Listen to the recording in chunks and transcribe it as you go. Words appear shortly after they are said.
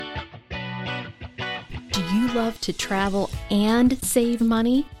Do you love to travel and save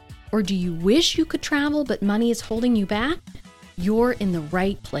money? Or do you wish you could travel but money is holding you back? You're in the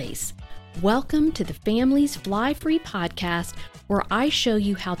right place. Welcome to the Families Fly Free podcast, where I show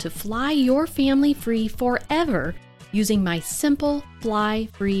you how to fly your family free forever using my simple fly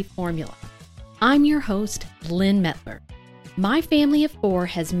free formula. I'm your host, Lynn Mettler. My family of four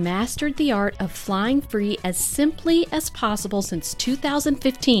has mastered the art of flying free as simply as possible since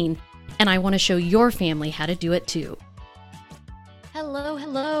 2015, and I want to show your family how to do it too.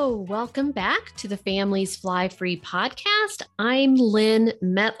 Hello. Welcome back to the Families Fly Free podcast. I'm Lynn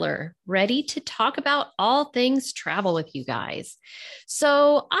Mettler, ready to talk about all things travel with you guys.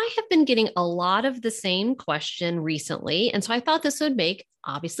 So I have been getting a lot of the same question recently, and so I thought this would make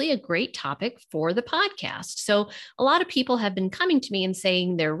obviously a great topic for the podcast. So a lot of people have been coming to me and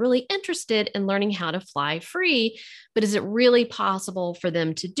saying they're really interested in learning how to fly free, but is it really possible for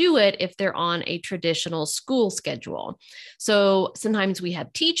them to do it if they're on a traditional school schedule? So sometimes we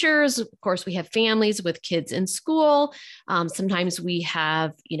have teachers, of course, we have families with kids in school. Sometimes we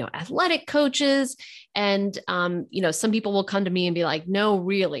have, athletic coaches. And, some people will come to me and be like, no,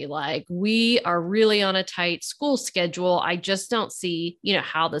 really, we are really on a tight school schedule. I just don't see,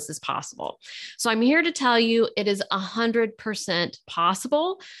 how this is possible. So I'm here to tell you it is 100%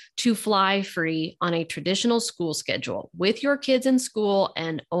 possible to fly free on a traditional school schedule with your kids in school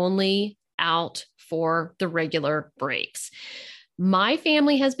and only out for the regular breaks. My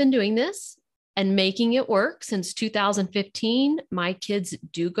family has been doing this and making it work since 2015. My kids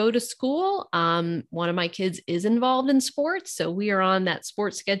do go to school. One of my kids is involved in sports, so we are on that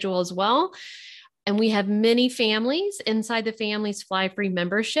sports schedule as well. And we have many families inside the Families Fly Free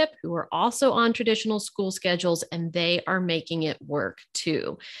membership who are also on traditional school schedules, and they are making it work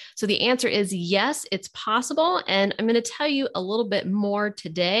too. So the answer is yes, it's possible. And I'm going to tell you a little bit more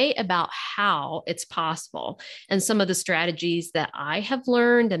today about how it's possible and some of the strategies that I have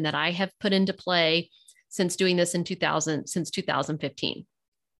learned and that I have put into play since doing this since 2015.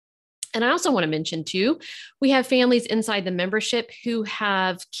 And I also want to mention too, we have families inside the membership who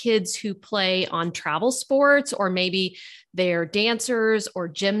have kids who play on travel sports, or maybe they're dancers or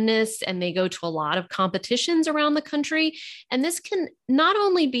gymnasts, and they go to a lot of competitions around the country. And this can not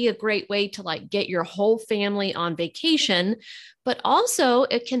only be a great way to get your whole family on vacation, but also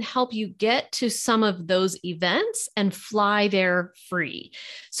it can help you get to some of those events and fly there free.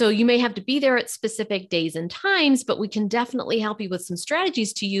 So you may have to be there at specific days and times, but we can definitely help you with some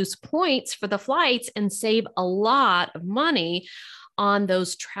strategies to use points for the flights and save a lot of money on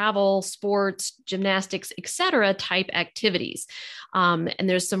those travel, sports, gymnastics, etc. type activities. And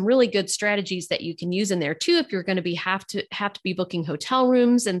there's some really good strategies that you can use in there too. If you're going to have to be booking hotel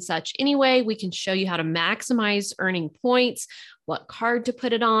rooms and such anyway, we can show you how to maximize earning points, what card to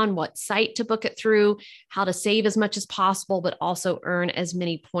put it on, what site to book it through, how to save as much as possible, but also earn as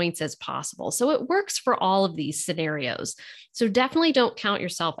many points as possible. So it works for all of these scenarios. So definitely don't count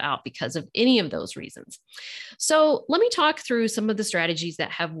yourself out because of any of those reasons. So let me talk through some of the strategies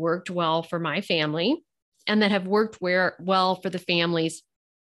that have worked well for my family and that have worked well for the families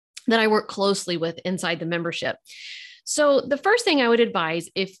that I work closely with inside the membership. So the first thing I would advise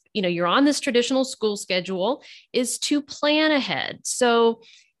if you're on this traditional school schedule is to plan ahead. So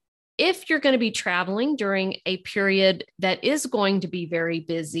if you're going to be traveling during a period that is going to be very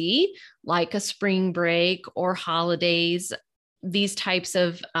busy, like a spring break or holidays, these types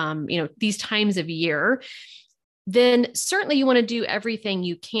of, these times of year, then certainly you want to do everything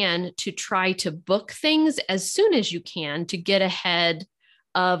you can to try to book things as soon as you can to get ahead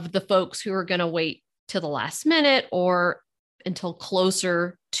of the folks who are going to wait to the last minute or until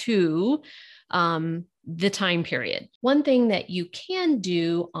closer to the time period. One thing that you can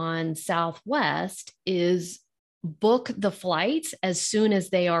do on Southwest is book the flights as soon as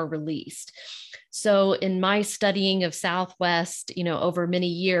they are released. So in my studying of Southwest, over many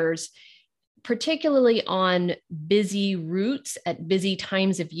years, particularly on busy routes at busy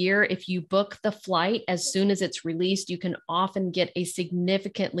times of year, if you book the flight as soon as it's released, you can often get a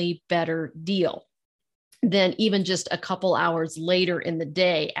significantly better deal than even just a couple hours later in the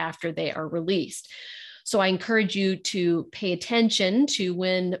day after they are released. So I encourage you to pay attention to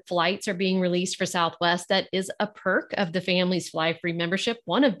when flights are being released for Southwest. That is a perk of the Families Fly Free membership,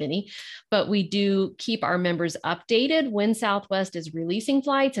 one of many, but we do keep our members updated when Southwest is releasing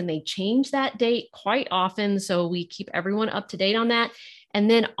flights, and they change that date quite often. So we keep everyone up to date on that. And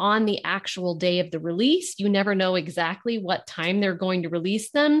then on the actual day of the release, you never know exactly what time they're going to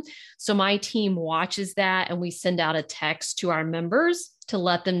release them. So my team watches that, and we send out a text to our members to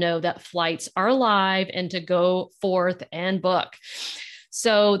let them know that flights are live and to go forth and book.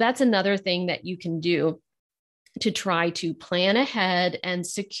 So that's another thing that you can do. to try to plan ahead and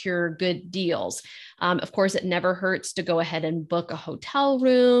secure good deals. Of course, it never hurts to go ahead and book a hotel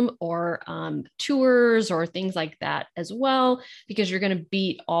room or tours or things like that as well, because you're going to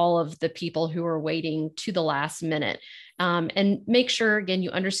beat all of the people who are waiting to the last minute. And make sure, again,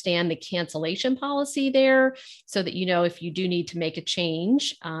 you understand the cancellation policy there so that you know if you do need to make a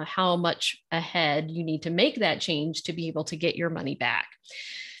change, how much ahead you need to make that change to be able to get your money back.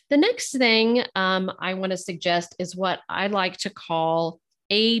 The next thing I want to suggest is what I like to call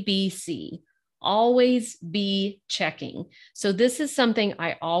ABC. Always be checking. So this is something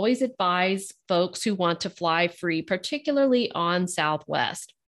I always advise folks who want to fly free, particularly on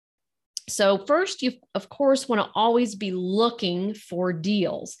Southwest. So first, you, of course, want to always be looking for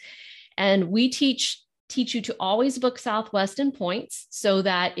deals. And we teach you to always book Southwest in points so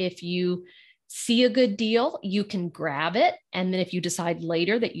that if you see a good deal, you can grab it. And then if you decide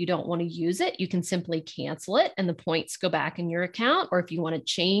later that you don't want to use it, you can simply cancel it and the points go back in your account. Or if you want to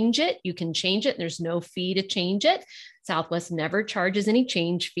change it, you can change it. There's no fee to change it. Southwest never charges any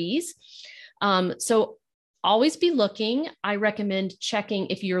change fees. So always be looking. I recommend checking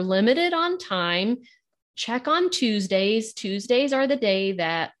if you're limited on time, check on Tuesdays. Tuesdays are the day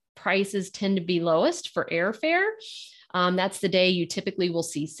that prices tend to be lowest for airfare. That's the day you typically will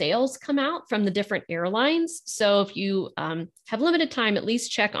see sales come out from the different airlines. So if you have limited time, at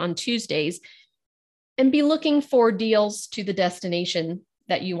least check on Tuesdays and be looking for deals to the destination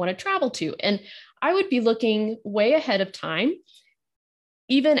that you want to travel to. And I would be looking way ahead of time,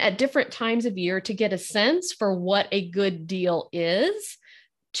 even at different times of year, to get a sense for what a good deal is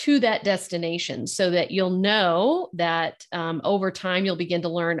to that destination so that you'll know that over time you'll begin to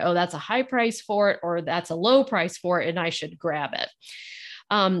learn, oh, that's a high price for it, or that's a low price for it, and I should grab it.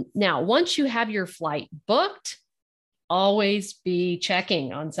 Now, once you have your flight booked, always be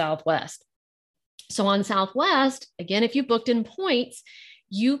checking on Southwest. So on Southwest, again, if you booked in points,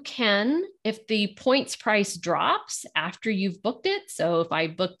 you can, if the points price drops after you've booked it. So if I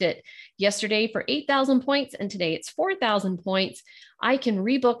booked it yesterday for 8,000 points and today it's 4,000 points, I can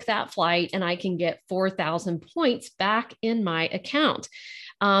rebook that flight and I can get 4,000 points back in my account.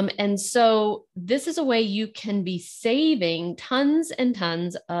 And so this is a way you can be saving tons and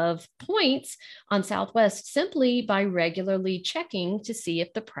tons of points on Southwest simply by regularly checking to see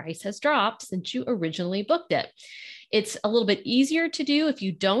if the price has dropped since you originally booked it. It's a little bit easier to do if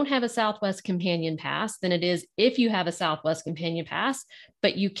you don't have a Southwest Companion Pass than it is if you have a Southwest Companion Pass,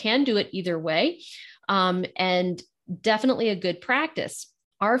 but you can do it either way. And definitely a good practice.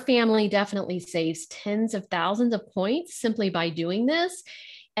 Our family definitely saves tens of thousands of points simply by doing this.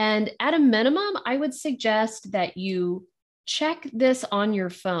 And at a minimum, I would suggest that you check this on your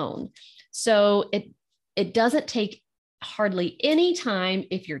phone. So it doesn't take hardly any time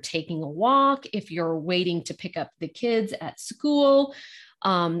if you're taking a walk, if you're waiting to pick up the kids at school,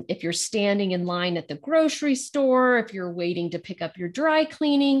 if you're standing in line at the grocery store, if you're waiting to pick up your dry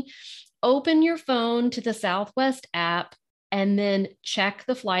cleaning. Open your phone to the Southwest app and then check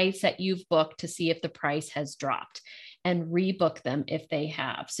the flights that you've booked to see if the price has dropped and rebook them if they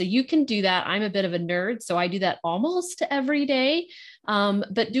have. So you can do that. I'm a bit of a nerd, so I do that almost every day,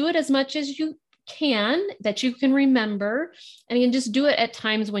 but do it as much as you can that you can remember. And you can just do it at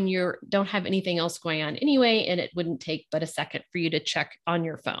times when you don't have anything else going on anyway, and it wouldn't take but a second for you to check on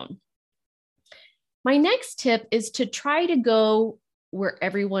your phone. My next tip is to try to go where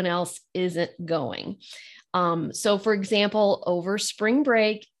everyone else isn't going. So for example, over spring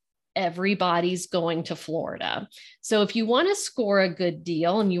break, everybody's going to Florida. So if you want to score a good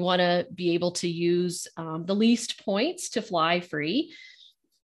deal and you want to be able to use the least points to fly free,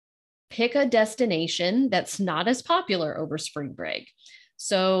 pick a destination that's not as popular over spring break.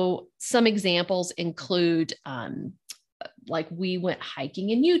 So some examples include like we went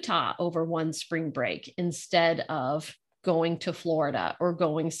hiking in Utah over one spring break instead of going to Florida or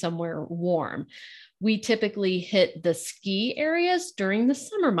going somewhere warm. We typically hit the ski areas during the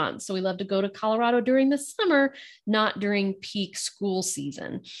summer months. So we love to go to Colorado during the summer, not during peak school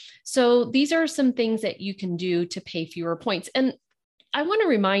season. So these are some things that you can do to pay fewer points. And I want to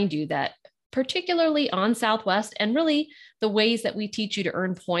remind you that particularly on Southwest and really the ways that we teach you to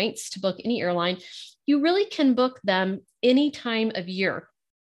earn points to book any airline, you really can book them any time of year.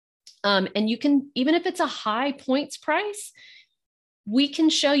 And you can, even if it's a high points price, we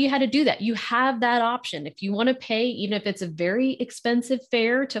can show you how to do that. You have that option. If you want to pay, even if it's a very expensive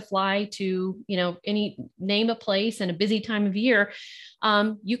fare to fly to, any name a place and a busy time of year,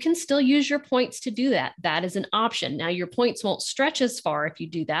 you can still use your points to do that. That is an option. Now, your points won't stretch as far if you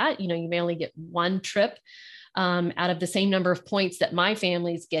do that. You may only get one trip out of the same number of points that my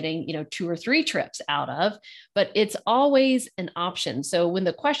family's getting, 2 or 3 trips out of, but it's always an option. So when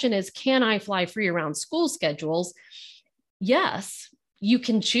the question is, can I fly free around school schedules? Yes, you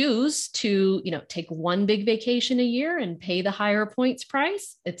can choose to, take one big vacation a year and pay the higher points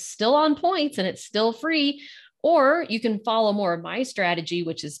price. It's still on points and it's still free. Or you can follow more of my strategy,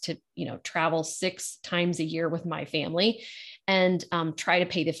 which is to, travel 6 times a year with my family and try to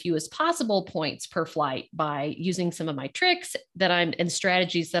pay the fewest possible points per flight by using some of my tricks and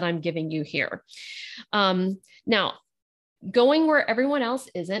strategies that I'm giving you here. Now, going where everyone else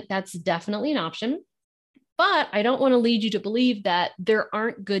isn't, that's definitely an option. But I don't want to lead you to believe that there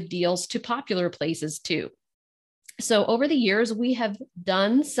aren't good deals to popular places too. So over the years, we have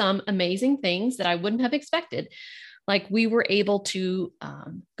done some amazing things that I wouldn't have expected. Like we were able to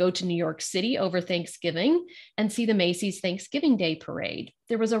go to New York City over Thanksgiving and see the Macy's Thanksgiving Day Parade.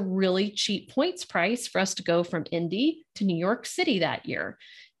 There was a really cheap points price for us to go from Indy to New York City that year.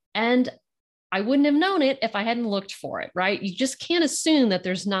 And I wouldn't have known it if I hadn't looked for it, right? You just can't assume that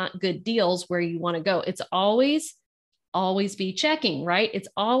there's not good deals where you want to go. It's always be checking, right? It's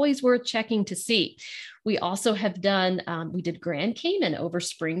always worth checking to see. We also have done, we did Grand Cayman over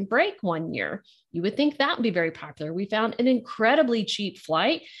spring break one year. You would think that would be very popular. We found an incredibly cheap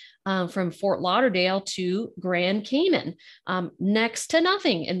flight from Fort Lauderdale to Grand Cayman, next to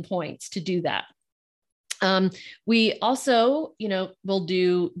nothing in points to do that. We also, will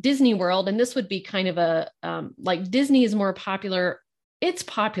do Disney World, and this would be kind of like Disney is more popular. It's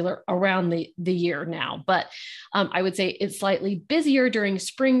popular around the year now, but I would say it's slightly busier during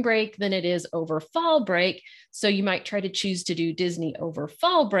spring break than it is over fall break. So you might try to choose to do Disney over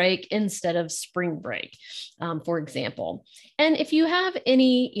fall break instead of spring break, for example. And if you have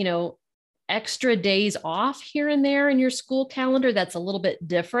any, extra days off here and there in your school calendar, that's a little bit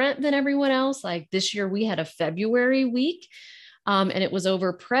different than everyone else. Like this year, we had a February week. And it was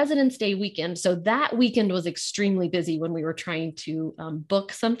over President's Day weekend. So that weekend was extremely busy when we were trying to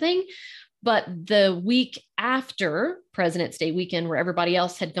book something. But the week after President's Day weekend, where everybody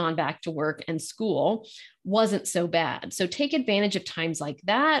else had gone back to work and school, wasn't so bad. So take advantage of times like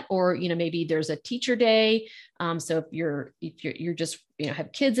that, or maybe there's a teacher day. So if you're just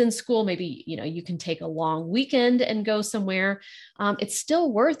have kids in school, maybe you can take a long weekend and go somewhere. It's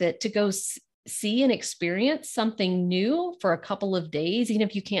still worth it to go see and experience something new for a couple of days, even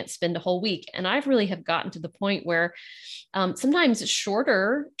if you can't spend a whole week. And I've really have gotten to the point where sometimes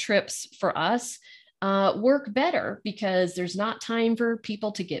shorter trips for us work better because there's not time for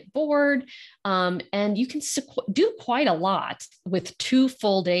people to get bored. And you can do quite a lot with 2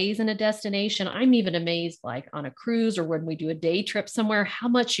 full days in a destination. I'm even amazed, like on a cruise or when we do a day trip somewhere, how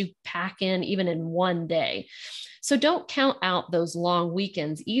much you pack in even in one day. So don't count out those long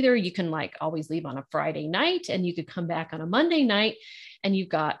weekends either. You can like always leave on a Friday night and you could come back on a Monday night and you've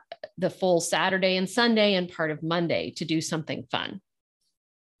got the full Saturday and Sunday and part of Monday to do something fun.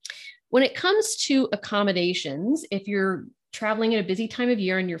 When it comes to accommodations, if you're traveling at a busy time of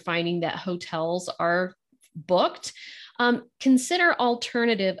year and you're finding that hotels are booked, consider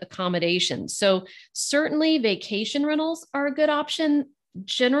alternative accommodations. So certainly vacation rentals are a good option.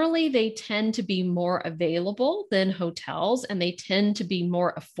 Generally, they tend to be more available than hotels, and they tend to be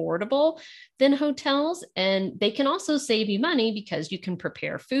more affordable than hotels. And they can also save you money because you can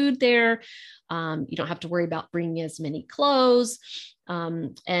prepare food there. You don't have to worry about bringing as many clothes.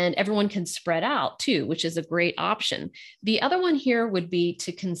 And everyone can spread out too, which is a great option. The other one here would be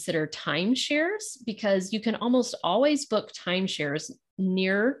to consider timeshares, because you can almost always book timeshares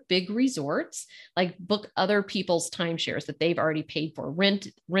near big resorts, like book other people's timeshares that they've already paid for,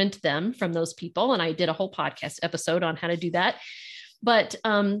 rent them from those people. And I did a whole podcast episode on how to do that. But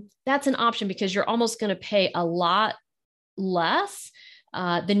that's an option because you're almost going to pay a lot less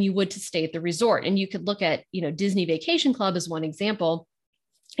than you would to stay at the resort. And you could look at, Disney Vacation Club as one example.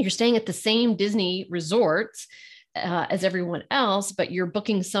 You're staying at the same Disney resorts as everyone else, but you're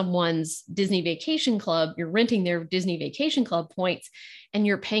booking someone's Disney Vacation Club, you're renting their Disney Vacation Club points, and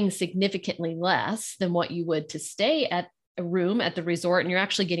you're paying significantly less than what you would to stay at a room at the resort. And you're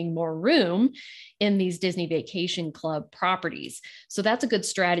actually getting more room in these Disney Vacation Club properties. So that's a good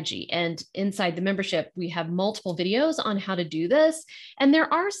strategy. And inside the membership, we have multiple videos on how to do this. And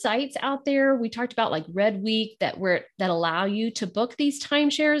there are sites out there. We talked about like Red Week that allow you to book these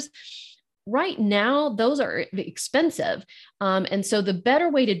timeshares. Right now, those are expensive. And so the better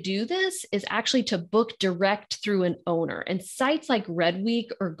way to do this is actually to book direct through an owner. And sites like Red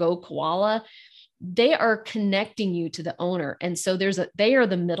Week or Go Koala, they are connecting you to the owner. And so they are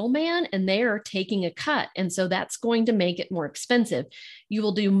the middleman and they are taking a cut. And so that's going to make it more expensive. You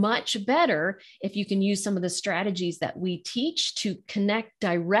will do much better if you can use some of the strategies that we teach to connect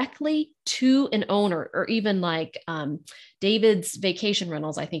directly to an owner, or even like David's Vacation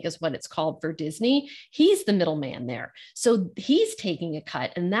Rentals, I think is what it's called for Disney. He's the middleman there. So he's taking a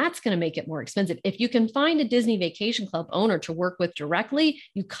cut, and that's going to make it more expensive. If you can find a Disney Vacation Club owner to work with directly,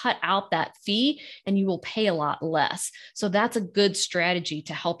 you cut out that fee and you will pay a lot less. So that's a good strategy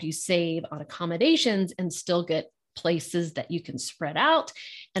to help you save on accommodations and still get places that you can spread out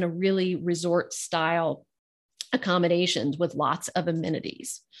and a really resort style accommodations with lots of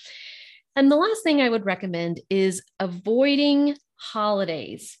amenities. And the last thing I would recommend is avoiding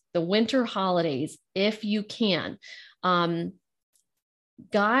holidays, the winter holidays, if you can.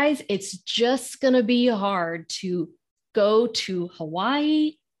 Guys, it's just going to be hard to go to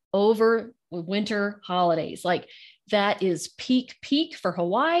Hawaii over winter holidays. Like, that is peak for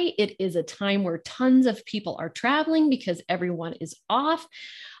Hawaii. It is a time where tons of people are traveling because everyone is off.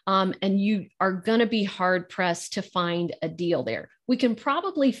 And you are going to be hard pressed to find a deal there. We can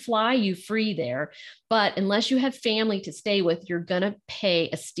probably fly you free there, but unless you have family to stay with, you're going to pay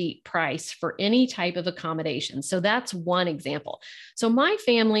a steep price for any type of accommodation. So that's one example. So my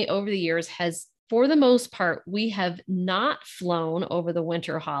family over the years has, for the most part, we have not flown over the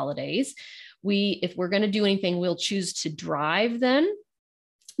winter holidays. If we're going to do anything, we'll choose to drive then,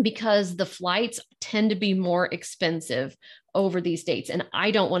 because the flights tend to be more expensive over these dates. And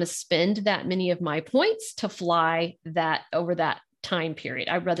I don't want to spend that many of my points to fly that over that time period.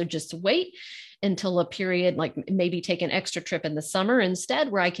 I'd rather just wait until a period, like maybe take an extra trip in the summer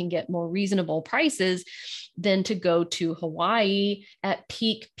instead, where I can get more reasonable prices than to go to Hawaii at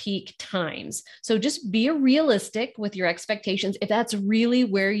peak times. So just be realistic with your expectations. If that's really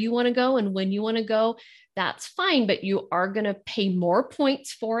where you want to go and when you want to go, that's fine, but you are going to pay more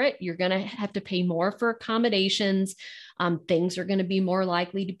points for it. You're going to have to pay more for accommodations. Things are going to be more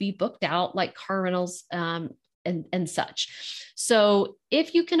likely to be booked out, like car rentals and such. So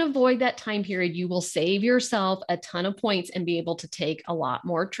if you can avoid that time period, you will save yourself a ton of points and be able to take a lot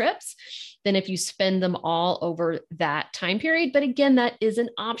more trips than if you spend them all over that time period. But again, that is an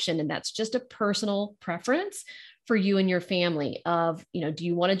option, and that's just a personal preference for you and your family of, do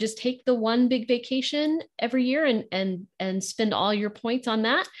you want to just take the one big vacation every year and spend all your points on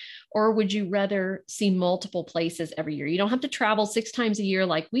that? Or would you rather see multiple places every year? You don't have to travel 6 times a year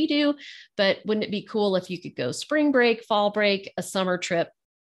like we do, but wouldn't it be cool if you could go spring break, fall break, a summer trip,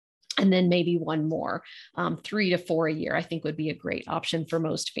 and then maybe one more, 3 to 4 a year, I think would be a great option for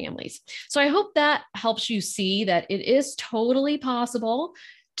most families. So I hope that helps you see that it is totally possible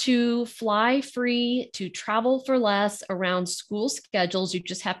to fly free, to travel for less around school schedules. You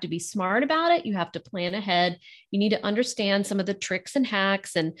just have to be smart about it. You have to plan ahead. You need to understand some of the tricks and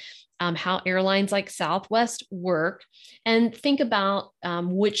hacks and how airlines like Southwest work, and think about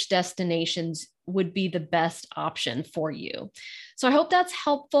which destinations would be the best option for you. So I hope that's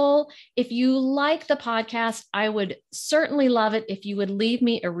helpful. If you like the podcast, I would certainly love it if you would leave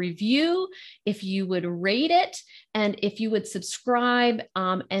me a review, if you would rate it, and if you would subscribe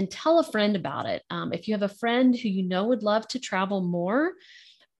and tell a friend about it. If you have a friend who would love to travel more,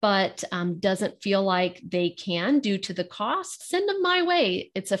 but doesn't feel like they can due to the cost, send them my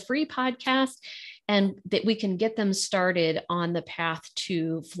way. It's a free podcast, and that we can get them started on the path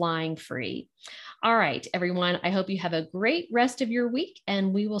to flying free. All right, everyone, I hope you have a great rest of your week,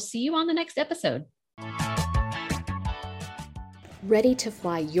 and we will see you on the next episode. Ready to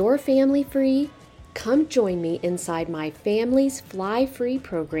fly your family free? Come join me inside my Families Fly Free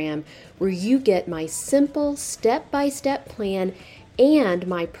program, where you get my simple step-by-step plan and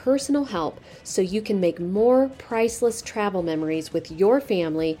my personal help so you can make more priceless travel memories with your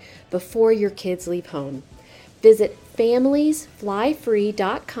family before your kids leave home. Visit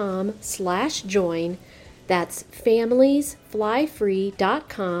familiesflyfree.com/join. That's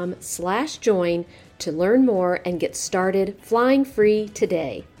familiesflyfree.com/join to learn more and get started flying free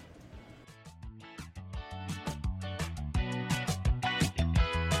today.